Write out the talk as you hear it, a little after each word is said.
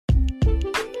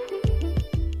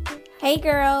Hey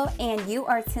girl, and you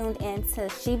are tuned in to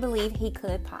She Believed He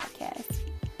Could podcast.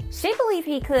 She Believed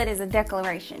He Could is a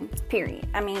declaration, period.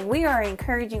 I mean, we are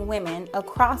encouraging women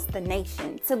across the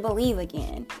nation to believe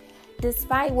again,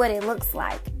 despite what it looks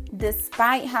like,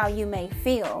 despite how you may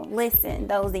feel. Listen,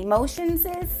 those emotions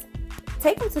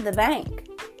take them to the bank.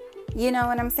 You know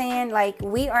what I'm saying? Like,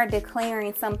 we are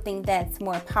declaring something that's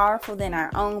more powerful than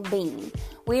our own being.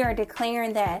 We are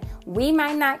declaring that we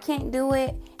might not can't do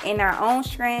it in our own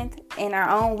strength, in our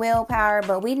own willpower,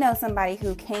 but we know somebody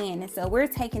who can. And so we're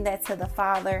taking that to the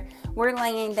Father. We're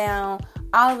laying down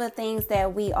all of the things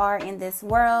that we are in this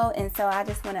world. And so I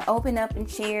just want to open up and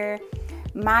share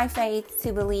my faith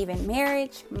to believe in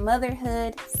marriage,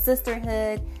 motherhood,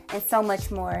 sisterhood, and so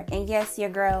much more. And yes, your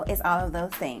girl is all of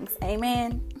those things.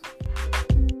 Amen.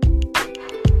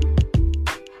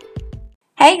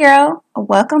 Hey girl,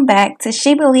 welcome back to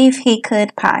She Believed He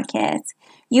Could podcast.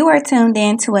 You are tuned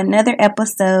in to another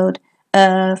episode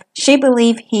of She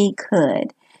Believed He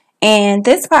Could. And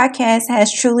this podcast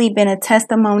has truly been a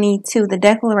testimony to the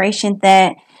declaration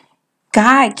that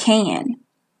God can,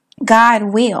 God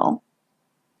will.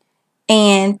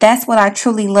 And that's what I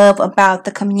truly love about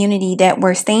the community that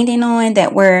we're standing on,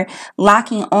 that we're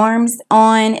locking arms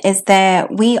on, is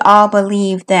that we all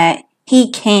believe that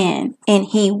He can and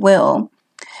He will.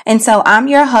 And so I'm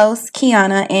your host,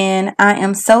 Kiana, and I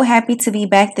am so happy to be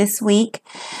back this week.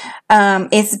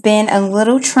 It's been a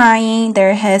little trying.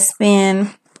 There has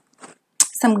been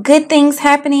some good things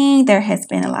happening. There has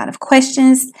been a lot of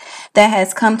questions that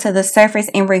has come to the surface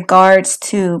in regards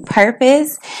to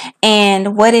purpose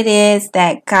and what it is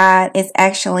that God is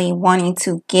actually wanting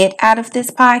to get out of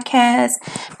this podcast,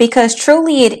 because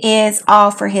truly it is all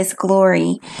for His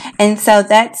glory. And so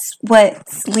that's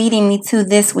what's leading me to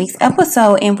this week's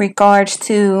episode in regards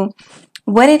to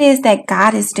what it is that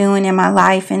God is doing in my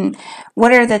life and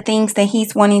what are the things that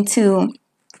He's wanting to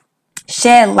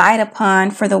shed light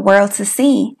upon for the world to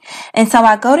see. And so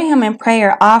I go to Him in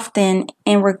prayer often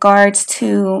in regards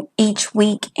to each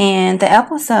week and the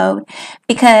episode,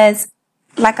 because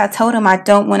like I told Him, I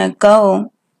don't want to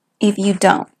go if you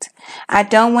don't. I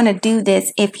don't want to do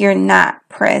this if you're not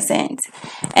present.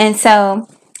 And so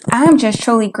I'm just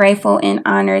truly grateful and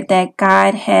honored that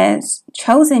God has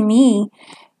chosen me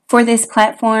for this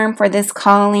platform, for this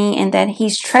calling, and that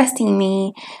He's trusting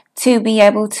me to be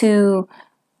able to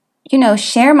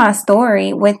share my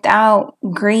story without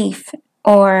grief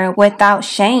or without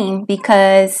shame,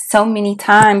 because so many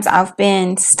times I've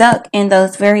been stuck in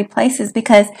those very places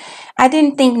because I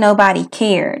didn't think nobody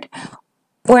cared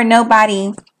or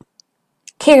nobody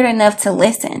cared enough to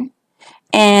listen.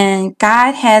 And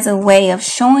God has a way of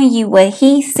showing you what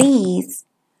He sees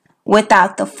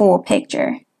without the full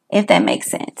picture, if that makes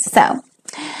sense. So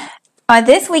on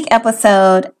this week's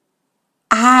episode,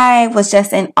 I was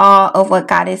just in awe of what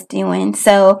God is doing.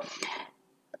 So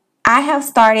I have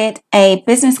started a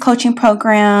business coaching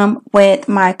program with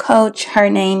my coach. Her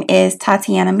name is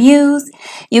Tatiana Muse.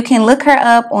 You can look her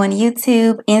up on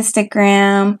YouTube,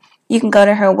 Instagram. You can go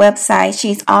to her website.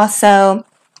 She's also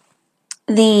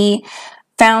the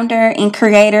founder and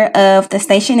creator of the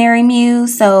Stationary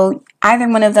Muse. So either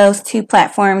one of those two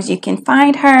platforms, you can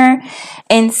find her.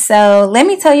 And so let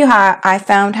me tell you how I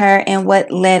found her and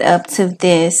what led up to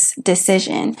this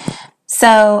decision.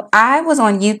 So I was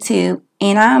on YouTube,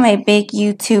 and I'm a big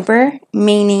YouTuber,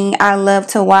 meaning I love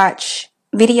to watch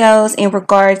videos in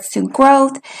regards to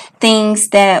growth, things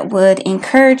that would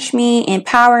encourage me,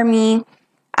 empower me.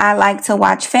 I like to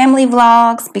watch family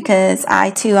vlogs because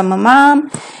I too am a mom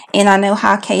and I know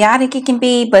how chaotic it can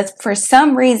be. But for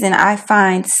some reason, I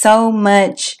find so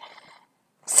much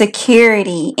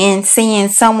security in seeing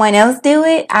someone else do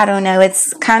it. I don't know.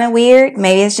 It's kind of weird.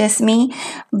 Maybe it's just me.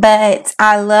 But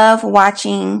I love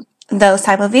watching those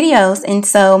type of videos. And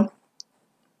so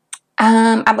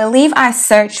I believe I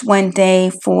searched one day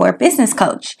for business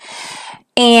coach.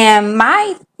 And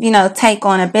my, take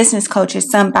on a business coach is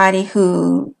somebody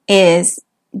who is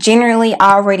generally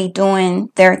already doing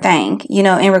their thing,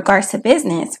 in regards to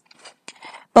business.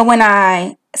 But when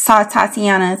I saw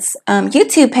Tatiana's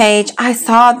YouTube page, I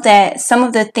saw that some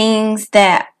of the things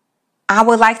that I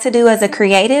would like to do as a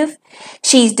creative,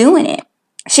 she's doing it.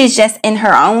 She's just in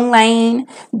her own lane,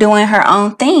 doing her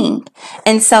own thing.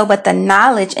 And so, but the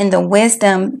knowledge and the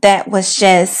wisdom that was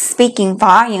just speaking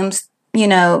volumes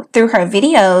through her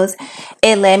videos,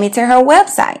 it led me to her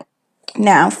website.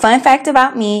 Now, fun fact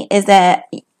about me is that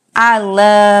I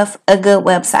love a good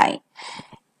website.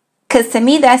 Because to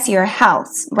me, that's your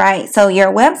house, right? So your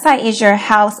website is your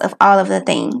house of all of the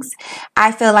things.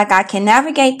 I feel like I can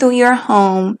navigate through your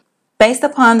home based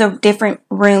upon the different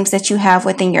rooms that you have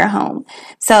within your home.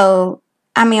 So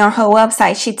on her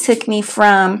website, she took me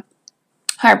from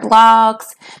her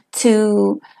blogs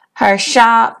to her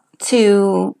shop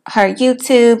to her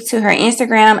YouTube to her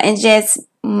Instagram, and just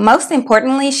most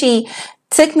importantly, she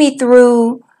took me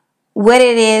through what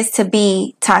it is to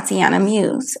be Tatiana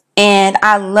Muse. And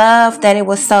I love that it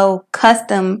was so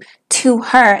custom to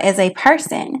her as a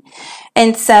person.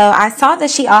 And so I saw that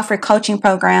she offered coaching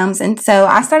programs. And so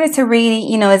I started to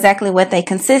read, exactly what they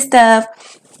consist of.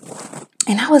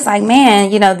 And I was like,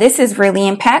 man, this is really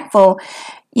impactful,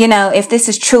 if this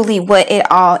is truly what it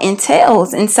all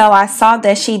entails. And so I saw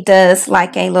that she does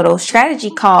like a little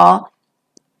strategy call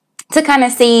to kind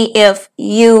of see if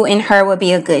you and her would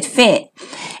be a good fit.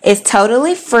 It's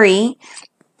totally free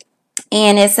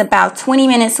and it's about 20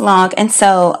 minutes long. And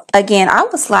so again, I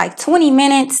was like 20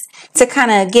 minutes to kind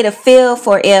of get a feel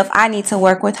for if I need to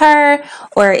work with her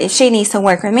or if she needs to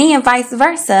work with me and vice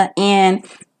versa. And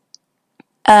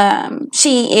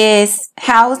she is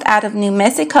housed out of New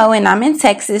Mexico and I'm in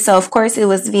Texas. So of course it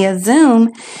was via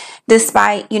Zoom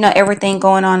despite, everything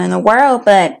going on in the world.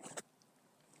 But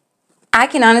I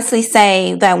can honestly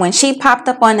say that when she popped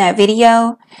up on that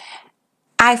video,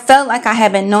 I felt like I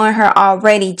had been knowing her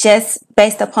already just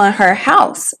based upon her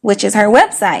house, which is her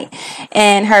website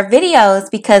and her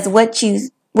videos, because what you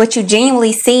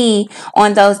genuinely see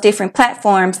on those different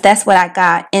platforms, that's what I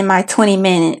got in my 20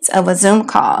 minutes of a Zoom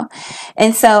call.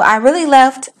 And so I really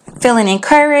left feeling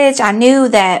encouraged. I knew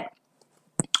that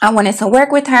I wanted to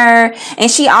work with her, and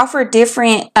she offered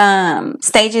different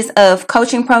stages of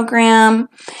coaching program,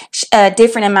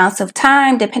 different amounts of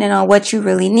time depending on what you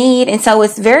really need. And so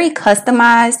it's very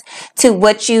customized to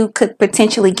what you could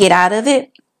potentially get out of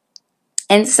it.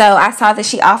 And so I saw that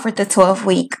she offered the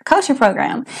 12-week coaching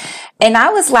program, and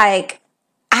I was like,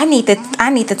 I need the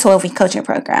 12-week coaching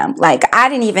program. Like, I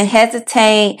didn't even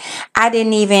hesitate. I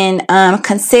didn't even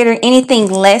consider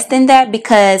anything less than that,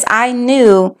 because I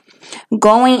knew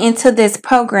going into this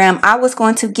program, I was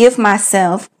going to give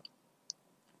myself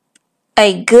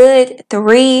a good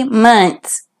 3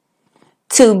 months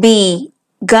to be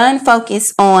gun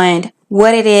focused on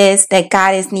what it is that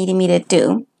God is needing me to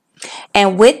do.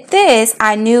 And with this,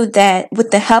 I knew that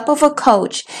with the help of a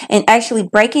coach and actually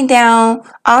breaking down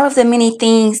all of the many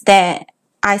things that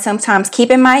I sometimes keep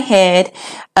in my head,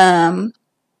 and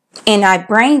I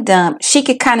brain dump, she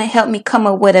could kind of help me come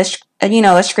up with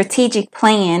a strategic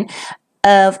plan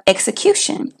of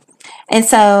execution. And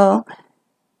so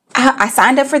I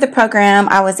signed up for the program.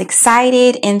 I was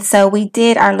excited. And so we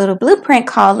did our little blueprint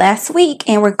call last week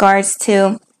in regards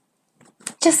to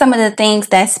just some of the things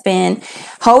that's been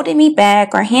holding me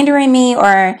back or hindering me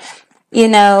or,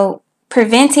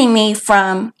 preventing me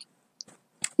from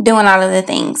doing all of the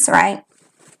things, right?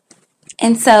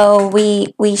 And so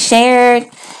we shared,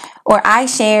 or I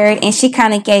shared, and she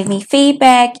kind of gave me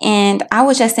feedback, and I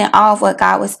was just in awe of what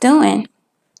God was doing.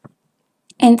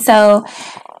 And so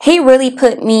he really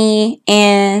put me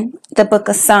in the book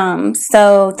of Psalms.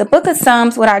 So the book of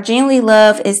Psalms, what I genuinely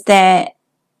love is that,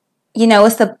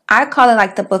 I call it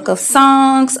like the book of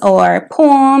songs or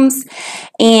poems.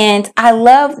 And I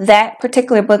love that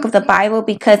particular book of the Bible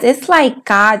because it's like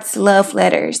God's love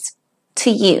letters to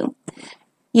you,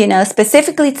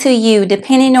 specifically to you,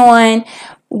 depending on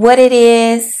what it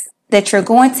is that you're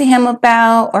going to him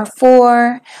about or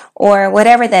for, or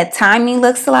whatever that timing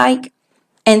looks like.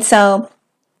 And so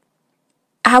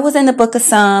I was in the book of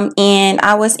Psalms, and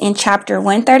I was in chapter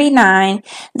 139.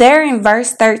 There in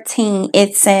verse 13,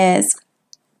 it says,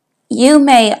 "You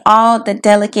made all the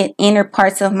delicate inner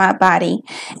parts of my body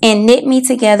and knit me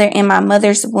together in my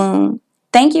mother's womb.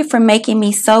 Thank you for making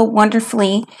me so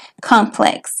wonderfully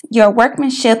complex. Your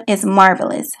workmanship is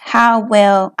marvelous. How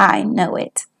well I know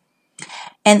it."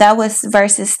 And that was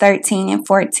verses 13 and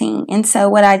 14. And so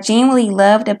what I genuinely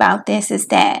loved about this is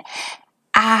that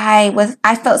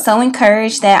I felt so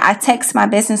encouraged that I texted my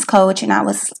business coach, and I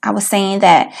was saying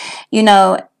that,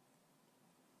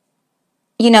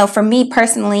 for me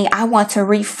personally, I want to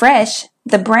refresh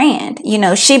the brand.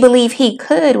 She Believe He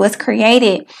Could was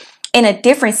created in a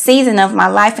different season of my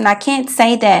life. And I can't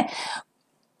say that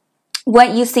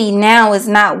what you see now is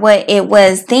not what it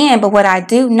was then. But what I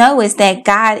do know is that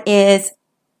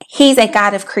He's a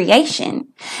God of creation.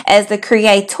 As the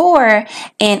creator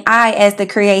and I as the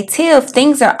creative,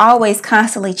 things are always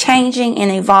constantly changing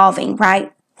and evolving,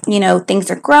 right?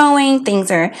 Things are growing, things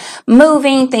are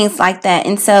moving, things like that.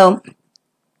 And so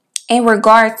in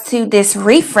regards to this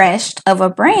refresh of a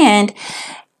brand,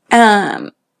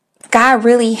 God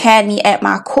really had me at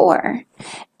my core.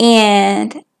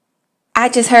 And I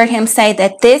just heard him say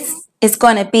that this is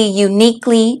going to be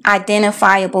uniquely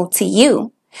identifiable to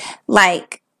you.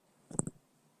 Like,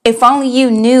 if only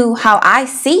you knew how I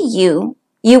see you,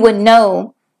 you would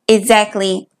know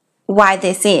exactly why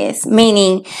this is.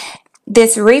 Meaning,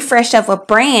 this refresh of a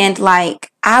brand,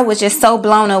 like, I was just so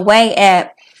blown away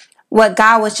at what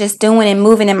God was just doing and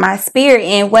moving in my spirit.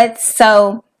 And what's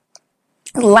so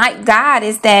like God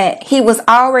is that he was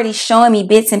already showing me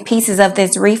bits and pieces of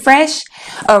this refresh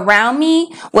around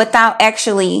me without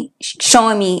actually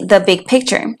showing me the big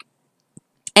picture.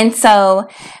 And so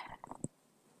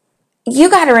you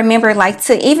got to remember, like,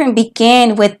 to even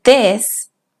begin with this,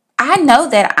 I know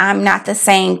that I'm not the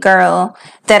same girl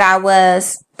that I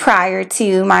was prior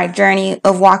to my journey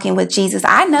of walking with Jesus.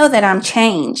 I know that I'm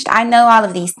changed. I know all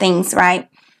of these things, right?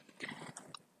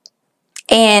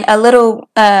 And a little,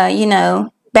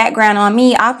 background on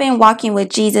me. I've been walking with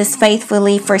Jesus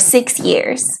faithfully for 6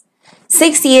 years.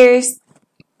 6 years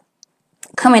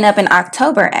coming up in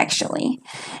October, actually.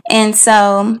 And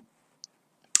so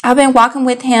I've been walking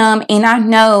with him, and I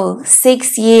know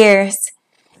 6 years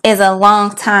is a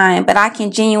long time, but I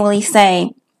can genuinely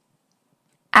say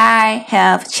I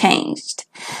have changed.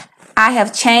 I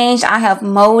have changed. I have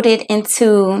molded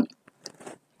into,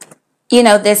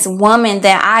 this woman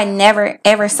that I never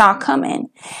ever saw coming.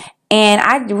 And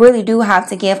I really do have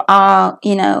to give all,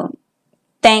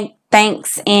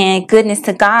 thanks and goodness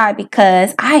to God,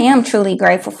 because I am truly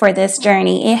grateful for this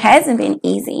journey. It hasn't been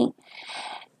easy.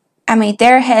 I mean,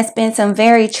 there has been some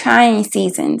very trying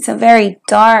seasons, some very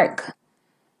dark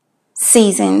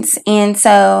seasons. And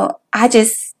so I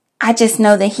just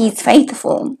know that he's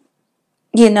faithful,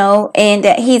 and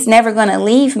that he's never going to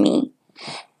leave me.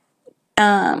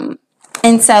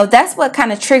 And so that's what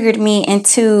kind of triggered me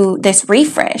into this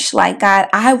refresh. Like, God,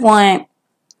 I want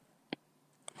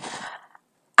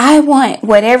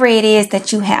whatever it is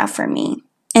that you have for me.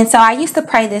 And so I used to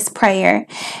pray this prayer.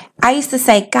 I used to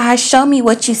say, God, show me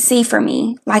what you see for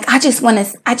me. Like, I just want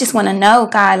to know,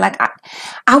 God, like,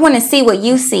 I want to see what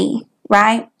you see,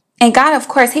 right? And God, of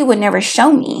course, he would never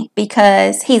show me,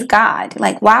 because he's God.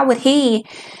 Like, why would he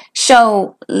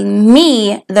show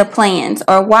me the plans,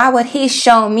 or why would he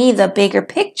show me the bigger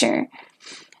picture?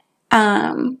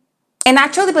 And I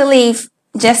truly believe,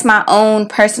 just my own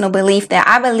personal belief, that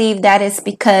I believe that is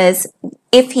because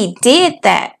if he did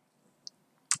that,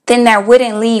 then there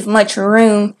wouldn't leave much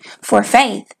room for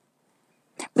faith.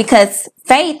 Because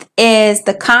faith is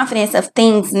the confidence of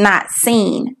things not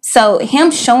seen. So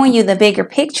him showing you the bigger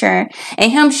picture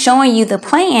and him showing you the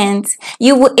plans,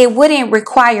 it wouldn't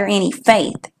require any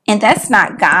faith. And that's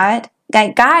not God.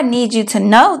 God needs you to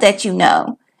know that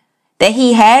that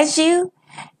he has you,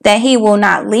 that he will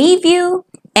not leave you,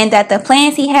 and that the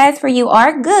plans he has for you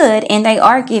are good, and they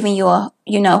are giving you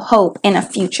hope in a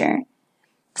future.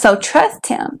 So trust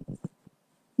him.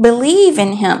 Believe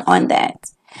in him on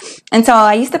that. And so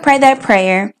I used to pray that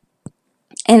prayer.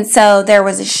 And so there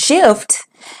was a shift.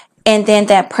 And then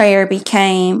that prayer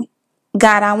became,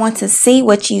 God, I want to see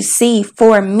what you see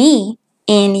for me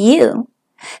in you.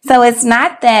 So it's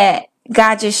not that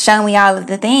God just showed me all of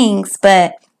the things,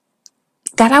 but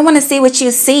God, I want to see what you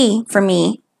see for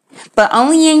me, but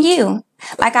only in you.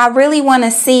 Like, I really want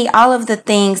to see all of the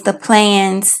things, the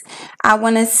plans. I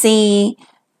want to see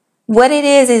what it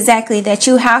is exactly that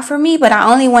you have for me, but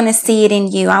I only want to see it in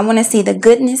you. I want to see the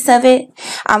goodness of it.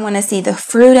 I want to see the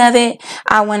fruit of it.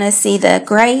 I want to see the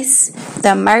grace,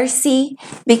 the mercy,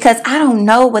 because I don't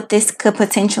know what this could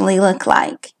potentially look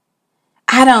like.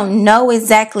 I don't know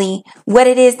exactly what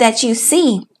it is that you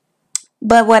see,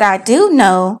 but what I do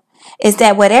know is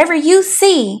that whatever you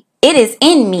see, it is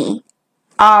in me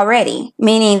already,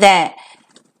 meaning that,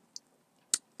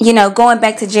 going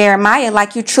back to Jeremiah,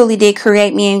 like, you truly did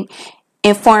create me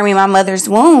and form me in my mother's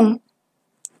womb.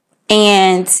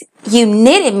 And you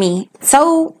knitted me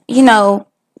so,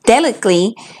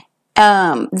 delicately,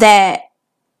 that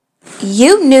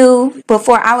you knew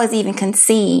before I was even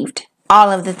conceived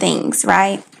all of the things,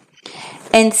 right?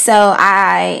 And so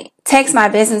I text my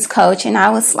business coach, and I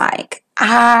was like,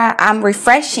 I'm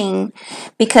refreshing,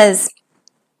 because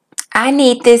I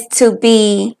need this to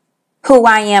be who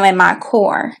I am in my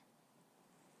core.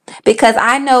 Because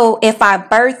I know if I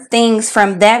birth things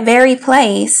from that very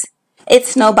place,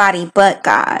 it's nobody but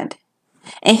God.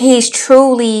 And he's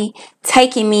truly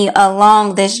taking me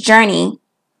along this journey.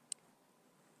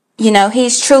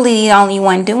 He's truly the only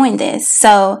one doing this.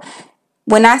 So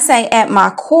when I say at my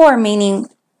core, meaning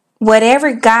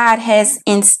whatever God has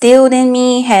instilled in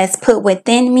me, has put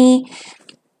within me,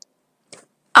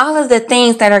 all of the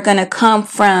things that are going to come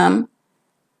from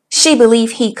She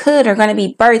Believed He Could are going to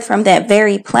be birthed from that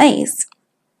very place.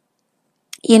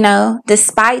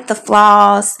 Despite the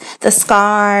flaws, the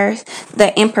scars,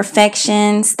 the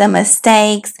imperfections, the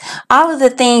mistakes, all of the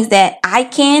things that I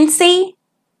can see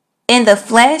in the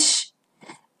flesh,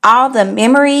 all the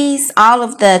memories, all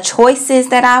of the choices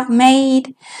that I've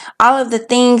made, all of the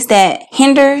things that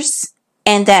hinders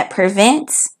and that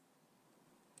prevents,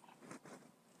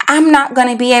 I'm not going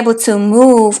to be able to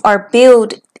move or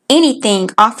build anything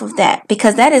off of that,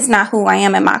 because that is not who I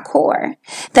am at my core.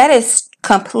 That is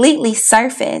completely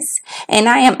surface, and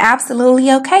I am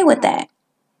absolutely okay with that,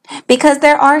 because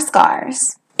there are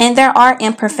scars and there are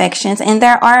imperfections and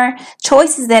there are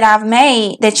choices that I've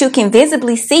made that you can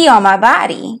visibly see on my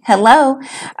body. Hello.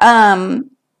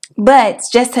 But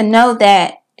just to know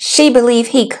that She Believed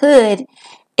He Could,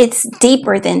 it's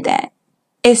deeper than that.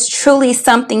 It's truly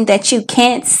something that you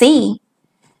can't see.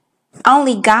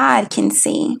 Only God can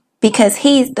see, because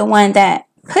He's the one that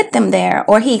put them there,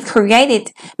 or He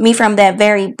created me from that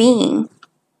very being.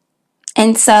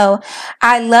 And so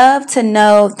I love to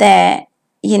know that,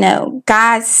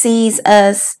 God sees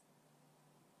us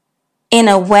in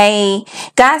a way.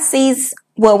 God sees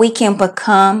what we can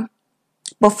become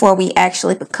before we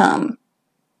actually become.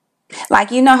 Like,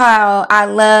 how I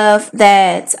love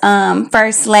that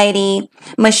First Lady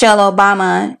Michelle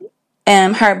Obama,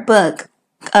 her book,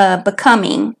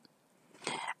 Becoming.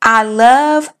 I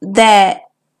love that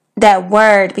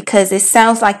word, because it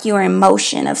sounds like you're in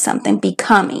motion of something,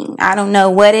 becoming. I don't know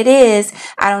what it is.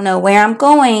 I don't know where I'm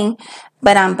going,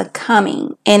 but I'm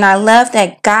becoming. And I love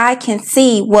that God can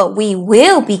see what we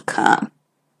will become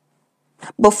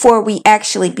before we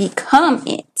actually become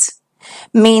it.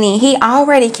 Meaning He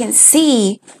already can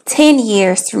see 10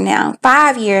 years from now,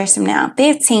 5 years from now,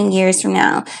 15 years from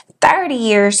now, 30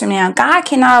 years from now. God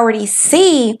can already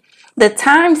see the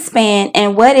time span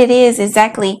and what it is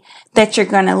exactly that you're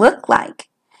going to look like,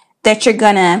 that you're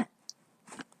going to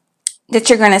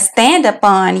stand up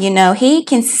on. He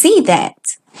can see that.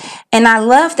 And I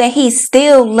love that He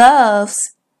still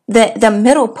loves the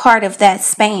middle part of that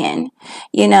span.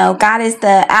 God is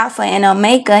the Alpha and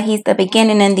Omega. He's the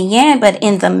beginning and the end. But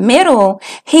in the middle,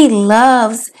 He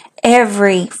loves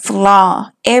every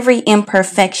flaw, every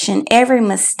imperfection, every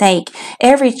mistake,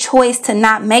 every choice to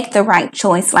not make the right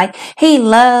choice. Like, He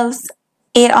loves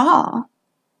it all.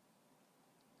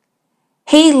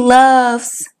 He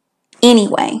loves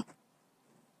anyway.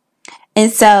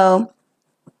 And so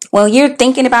when you're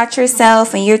thinking about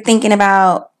yourself and you're thinking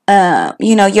about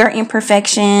your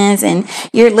imperfections, and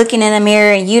you're looking in the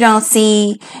mirror and you don't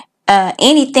see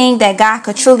anything that God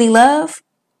could truly love,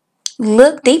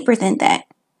 look deeper than that.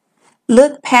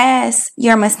 Look past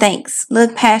your mistakes.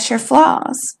 Look past your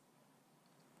flaws.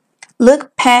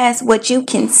 Look past what you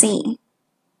can see.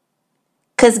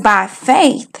 Because by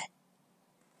faith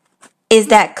is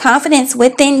that confidence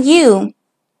within you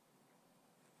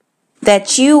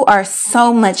that you are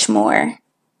so much more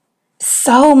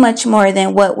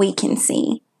than what we can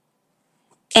see.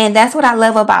 And that's what I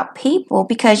love about people,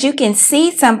 because you can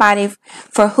see somebody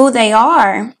for who they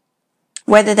are,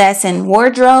 whether that's in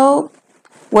wardrobe,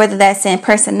 whether that's in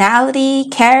personality,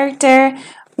 character,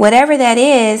 whatever that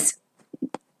is,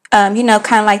 kind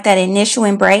of like that initial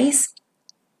embrace.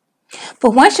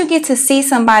 But once you get to see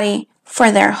somebody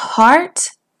for their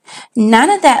heart, none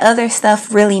of that other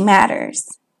stuff really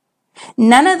matters.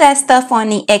 None of that stuff on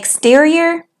the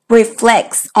exterior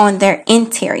reflects on their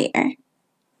interior.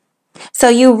 So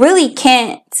you really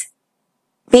can't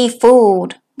be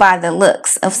fooled by the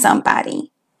looks of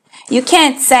somebody. You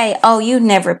can't say, oh, you've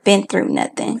never been through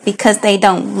nothing, because they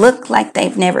don't look like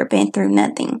they've never been through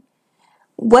nothing.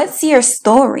 What's your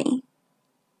story?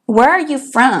 Where are you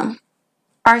from?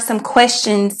 Are some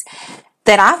questions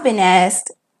that I've been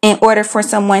asked in order for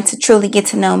someone to truly get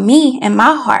to know me and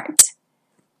my heart.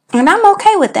 And I'm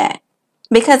okay with that,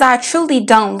 because I truly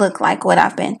don't look like what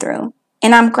I've been through.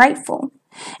 And I'm grateful.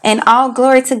 And all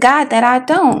glory to God that I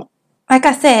don't. Like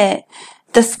I said,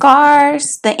 the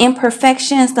scars, the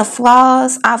imperfections, the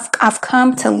flaws, I've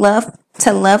come to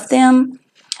love them.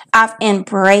 I've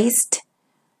embraced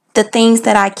the things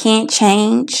that I can't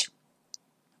change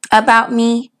about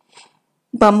me.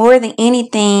 But more than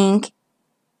anything,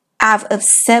 I've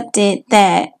accepted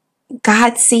that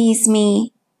God sees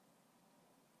me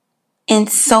in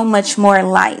so much more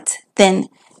light than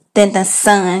the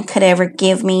sun could ever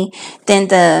give me, than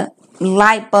the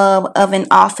light bulb of an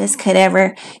office could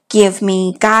ever give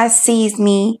me. God sees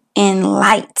me in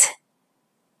light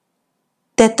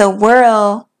that the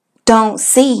world don't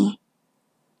see.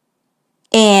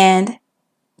 And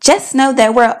just know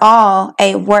that we're all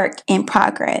a work in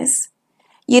progress.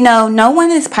 No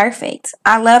one is perfect.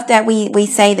 I love that we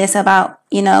say this about,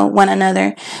 one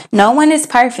another. No one is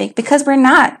perfect because we're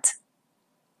not.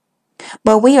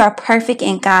 But we are perfect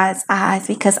in God's eyes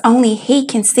because only He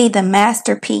can see the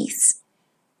masterpiece.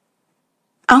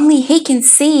 Only He can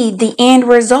see the end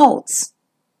results.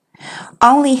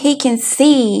 Only He can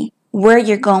see where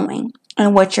you're going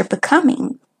and what you're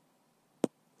becoming.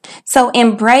 So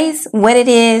embrace what it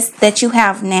is that you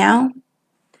have now.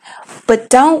 But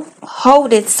don't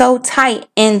hold it so tight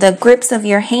in the grips of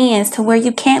your hands to where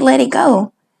you can't let it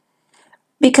go.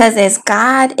 Because as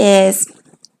God is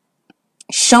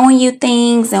showing you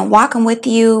things and walking with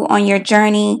you on your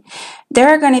journey, there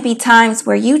are going to be times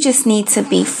where you just need to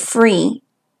be free.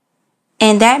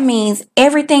 And that means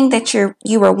everything that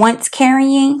you were once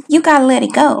carrying, you got to let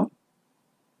it go.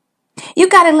 You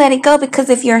got to let it go, because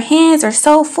if your hands are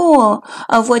so full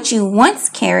of what you once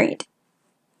carried,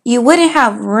 you wouldn't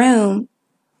have room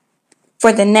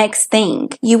for the next thing.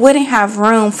 You wouldn't have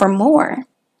room for more.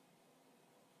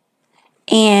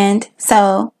 And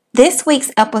so this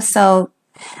week's episode,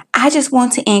 I just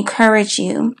want to encourage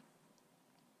you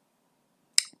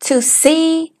to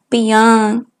see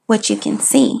beyond what you can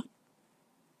see.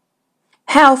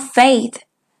 Have faith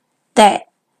that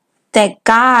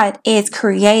God is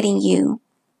creating you,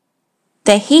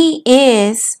 that He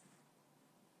is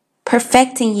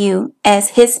perfecting you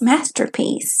as His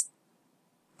masterpiece.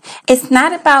 It's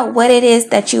not about what it is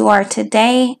that you are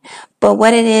today, but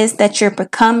what it is that you're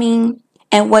becoming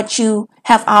and what you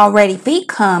have already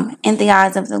become in the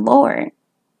eyes of the Lord.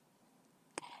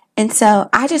 And so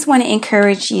I just want to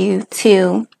encourage you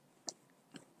to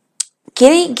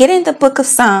get in the book of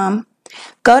Psalm,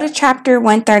 go to chapter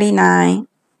 139,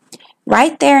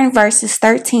 right there in verses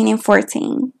 13 and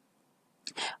 14.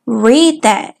 Read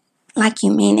that like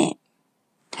you mean it.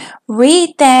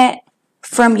 Read that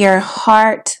from your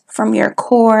heart, from your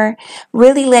core.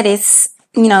 Really let it,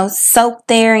 soak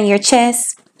there in your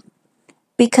chest,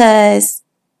 because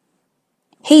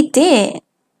He did.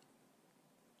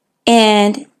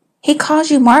 And He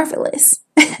calls you marvelous.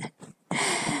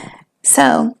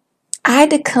 So I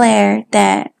declare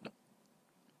that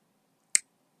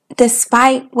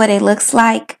despite what it looks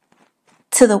like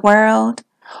to the world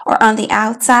or on the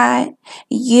outside,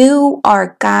 you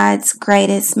are God's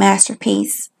greatest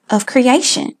masterpiece of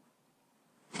creation.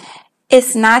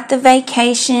 It's not the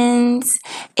vacations.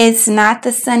 It's not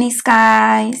the sunny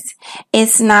skies.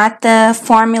 It's not the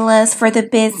formulas for the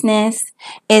business.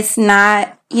 It's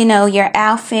not, your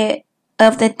outfit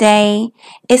of the day.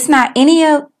 It's not any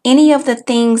of the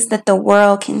things that the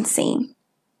world can see.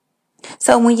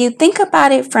 So when you think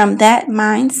about it from that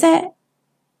mindset,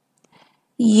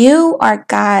 you are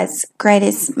God's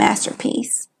greatest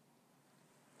masterpiece.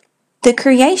 The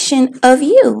creation of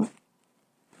you,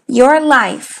 your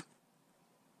life.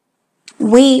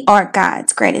 We are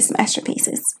God's greatest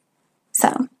masterpieces.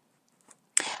 So,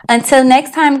 until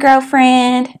next time,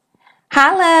 girlfriend,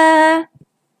 holla!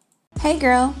 Hey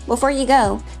girl, before you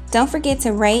go, don't forget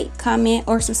to rate, comment,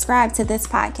 or subscribe to this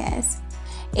podcast.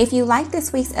 If you like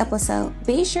this week's episode,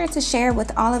 be sure to share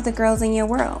with all of the girls in your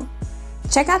world.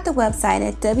 Check out the website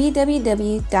at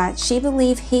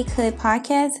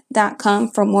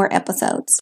www.shebelievehecouldpodcast.com for more episodes.